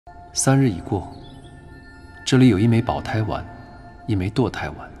3日已过，这里有1枚保胎丸，1枚堕胎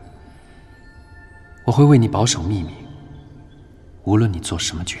丸。我会为你保守秘密，无论你做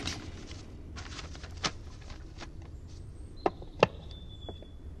什么决定。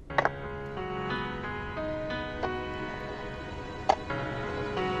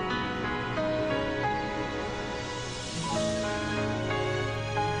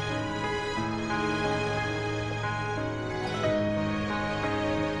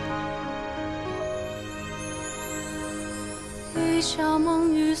一笑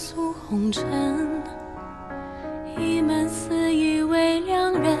梦欲诉红尘，一门私意为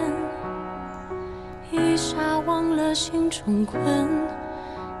两人，一霎忘了心中困，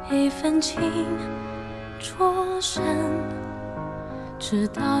一份情灼身，直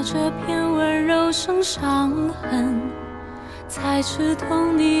到这片温柔生伤痕，才吃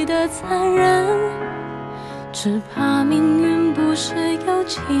透你的残忍。只怕命运不是有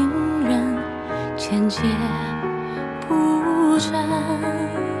情人，千劫不真，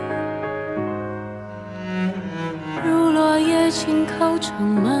如落叶轻叩城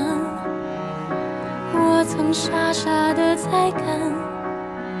门，我曾傻傻地在跟，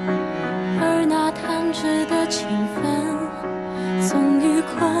而那弹指的情分，总与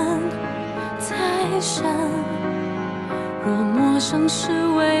困太深。若陌生是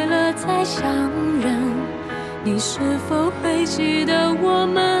为了再相认，你是否会记得我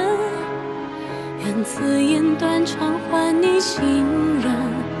们？愿此言断肠还你信任，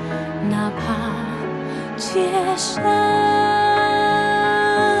哪怕劫身。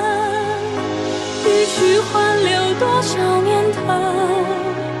一去还留多少年头，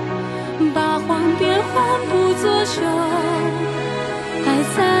八荒变幻不作休，爱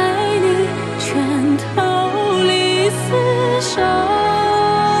在你拳头里厮守。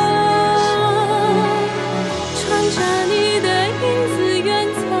穿着你的影子远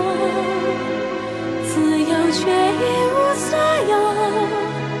走，自由却一无所有，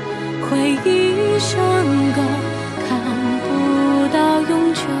回忆深沟，看不到永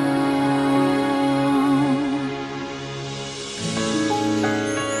久。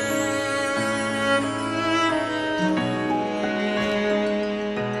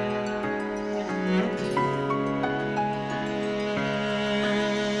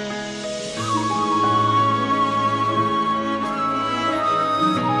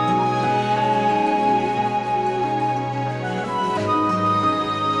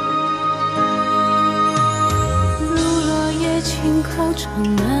轻叩城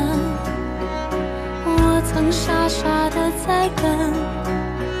门，我曾傻傻地在跟，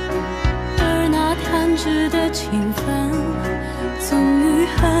而那弹指的情分，总与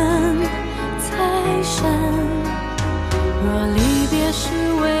恨太深。若离别是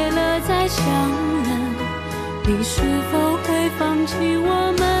为了再相认，你是否会放弃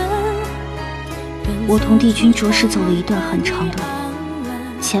我们？我同帝君着实走了一段很长的路，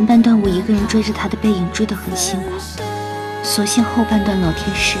前半段我一个人追着他的背影追得很辛苦，所幸后半段老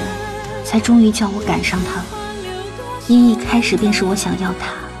天施恩，才终于叫我赶上他了。因一开始便是我想要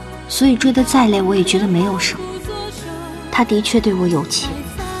他，所以追得再累我也觉得没有什么。他的确对我有情，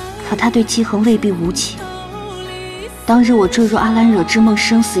可他对姬恒未必无情。当日我坠入阿兰惹之梦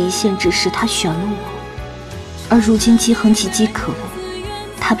生死一线之时，他选了我，而如今姬恒岌岌可危，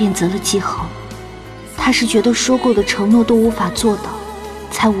他便择了姬恒。他是觉得说过的承诺都无法做到，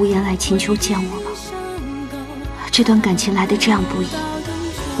才无言来请求见我吧。这段感情来得这样不易，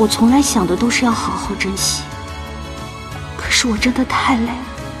我从来想的都是要好好珍惜。可是我真的太累了，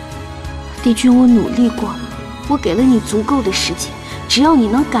帝君，我努力过了，我给了你足够的时间，只要你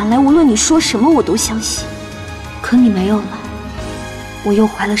能赶来，无论你说什么我都相信。可你没有来，我又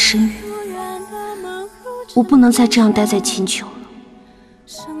怀了身孕，我不能再这样待在秦丘了。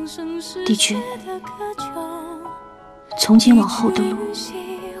帝君，从今往后的路，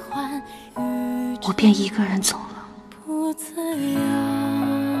我便一个人走了。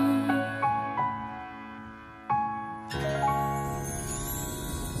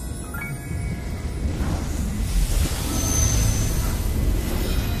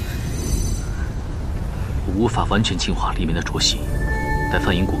我无法完全净化里面的浊气，待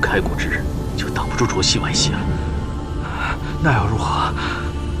梵音谷开谷之日，就挡不住浊气外泄了。那要如何？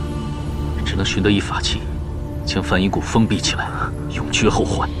只能寻得一法器，将梵音谷封闭起来，永绝后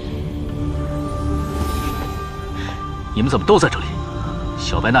患。你们怎么都在这里？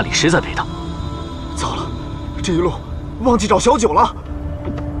小白那里谁在陪他？糟了，这一路忘记找小九了。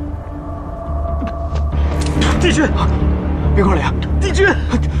帝君，冰块脸，帝君，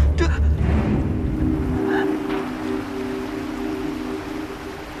这。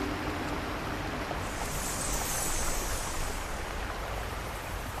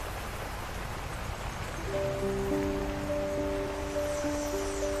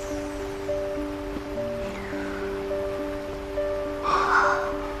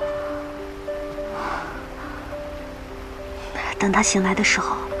等他醒来的时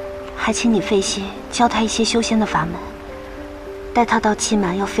候，还请你费心教他一些修仙的法门。待他到期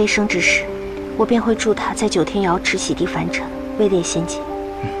满要飞升之时，我便会助他在9天瑶池洗涤凡尘，位列仙界。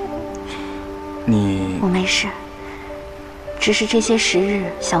我没事，只是这些时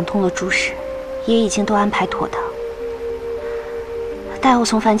日想通了诸事，也已经都安排妥当。待我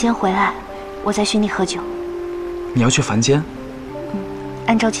从凡间回来，我再寻你喝酒。你要去凡间？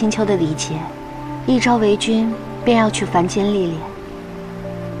按照青丘的礼节，一朝为君便要去凡间历练。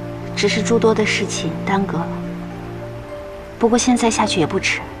只是诸多的事情耽搁了，不过现在下去也不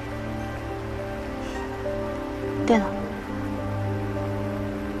迟。对了，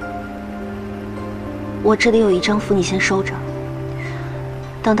我这里有一张符，你先收着。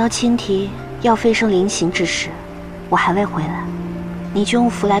等到青提要飞升灵形之时，我还未回来，你就用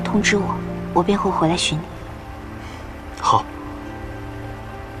符来通知我，我便会回来寻你。好。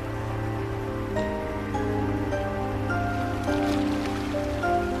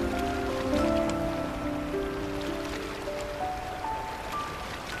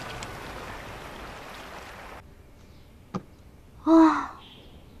啊，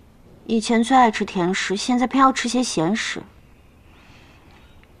以前最爱吃甜食，现在偏要吃些咸食。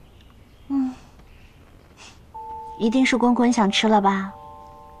一定是滚滚想吃了吧？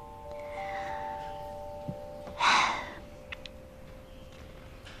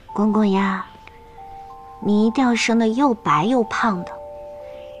滚滚呀，你一定要生得又白又胖的，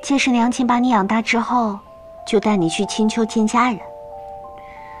届时娘亲把你养大之后，就带你去青丘见家人。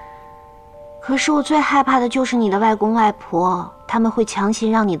可是我最害怕的就是你的外公外婆，他们会强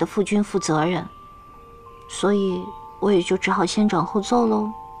行让你的夫君负责任，所以我也就只好先斩后奏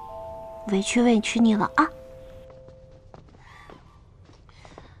喽。委屈你了啊！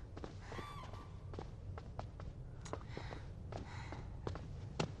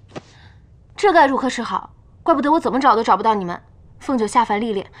这该如何是好？怪不得我怎么找都找不到你们。凤九下凡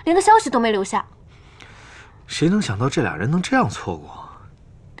历练，连个消息都没留下。谁能想到这俩人能这样错过？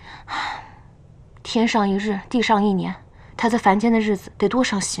天上一日，地上一年，他在凡间的日子得多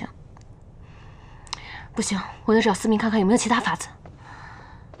伤心啊！不行，我得找司命看看有没有其他法子。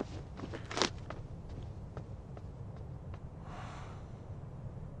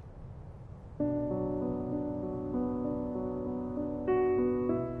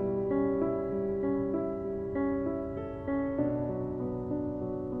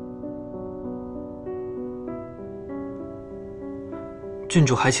郡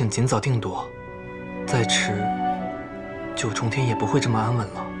主还请尽早定夺，再迟9重天也不会这么安稳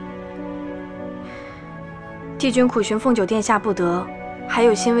了。帝君苦寻凤九殿下不得，还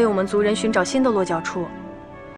有心为我们族人寻找新的落脚处，